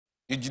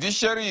The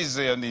judiciary is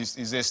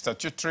a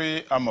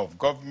statutory arm of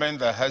government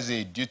that has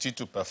a duty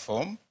to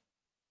perform.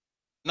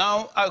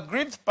 Now,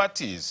 aggrieved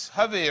parties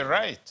have a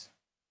right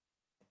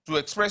to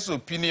express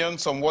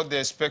opinions on what they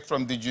expect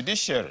from the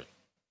judiciary.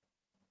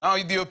 Now,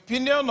 if the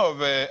opinion of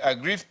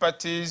aggrieved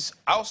parties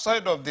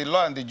outside of the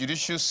law and the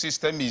judicial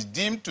system is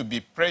deemed to be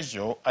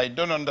pressure, I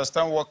don't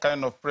understand what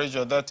kind of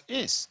pressure that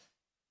is.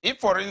 If,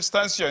 for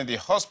instance, you're in the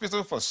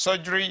hospital for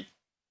surgery,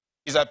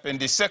 is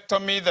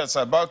appendectomy that's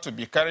about to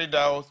be carried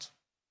out,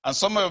 and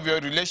some of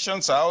your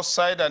relations are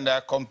outside and they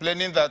are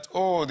complaining that,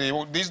 oh,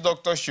 this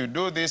doctor should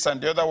do this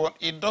and the other one,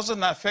 it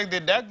doesn't affect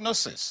the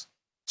diagnosis.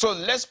 So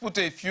let's put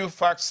a few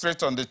facts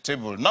straight on the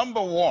table.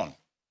 Number one,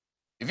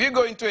 if you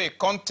go into a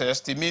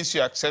contest, it means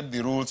you accept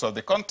the rules of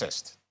the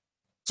contest.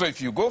 So if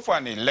you go for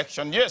an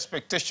election, your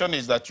expectation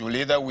is that you'll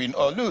either win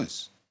or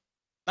lose.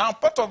 Now,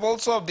 part of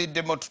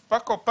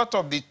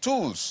the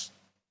tools,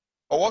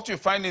 or what you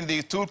find in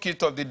the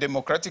toolkit of the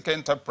democratic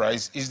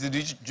enterprise, is the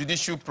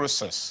judicial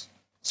process.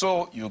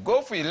 So you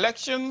go for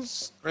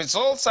elections,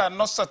 results are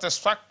not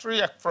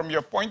satisfactory from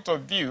your point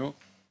of view,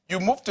 you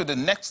move to the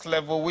next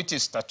level, which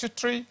is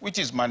statutory, which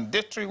is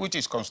mandatory, which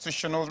is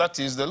constitutional, that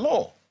is the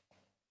law.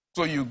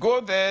 So you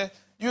go there,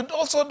 you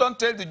also don't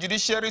tell the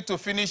judiciary to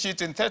finish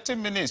it in 30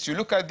 minutes. You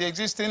look at the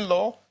existing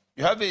law,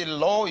 you have a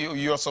law,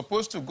 you're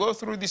supposed to go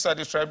through this at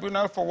the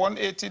tribunal for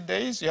 180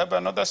 days, you have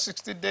another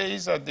 60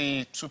 days at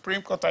the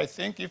Supreme Court, I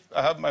think, if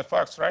I have my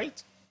facts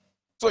right.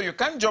 So you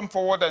can't jump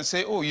forward and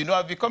say, oh,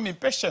 I've become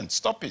impatient,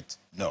 stop it.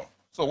 No.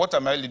 So what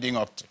am I leading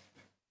up to?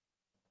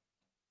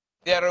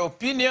 There are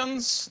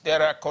opinions,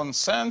 there are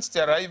concerns,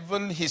 there are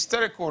even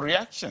hysterical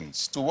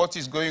reactions to what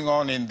is going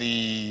on in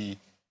the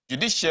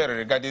judiciary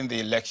regarding the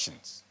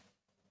elections.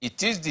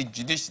 It is the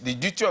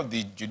duty of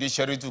the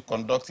judiciary to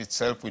conduct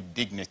itself with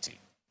dignity.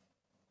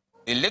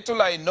 The little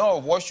I know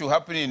of what should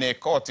happen in a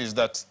court is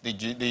that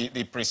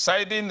the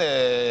presiding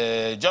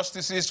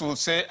justices will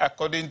say,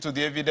 according to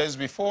the evidence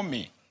before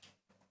me.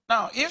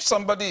 Now, if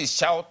somebody is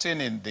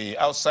shouting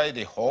outside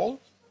the hall,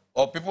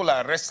 or people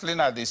are wrestling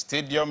at the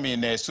stadium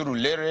in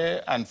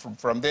Surulere, and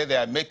from there they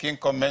are making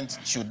comments,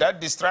 should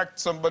that distract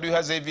somebody who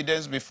has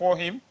evidence before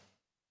him?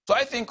 So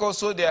I think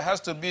also there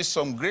has to be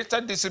some greater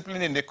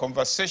discipline in the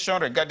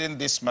conversation regarding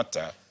this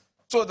matter,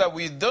 so that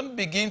we don't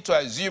begin to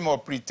assume or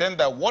pretend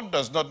that what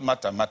does not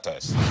matter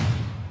matters.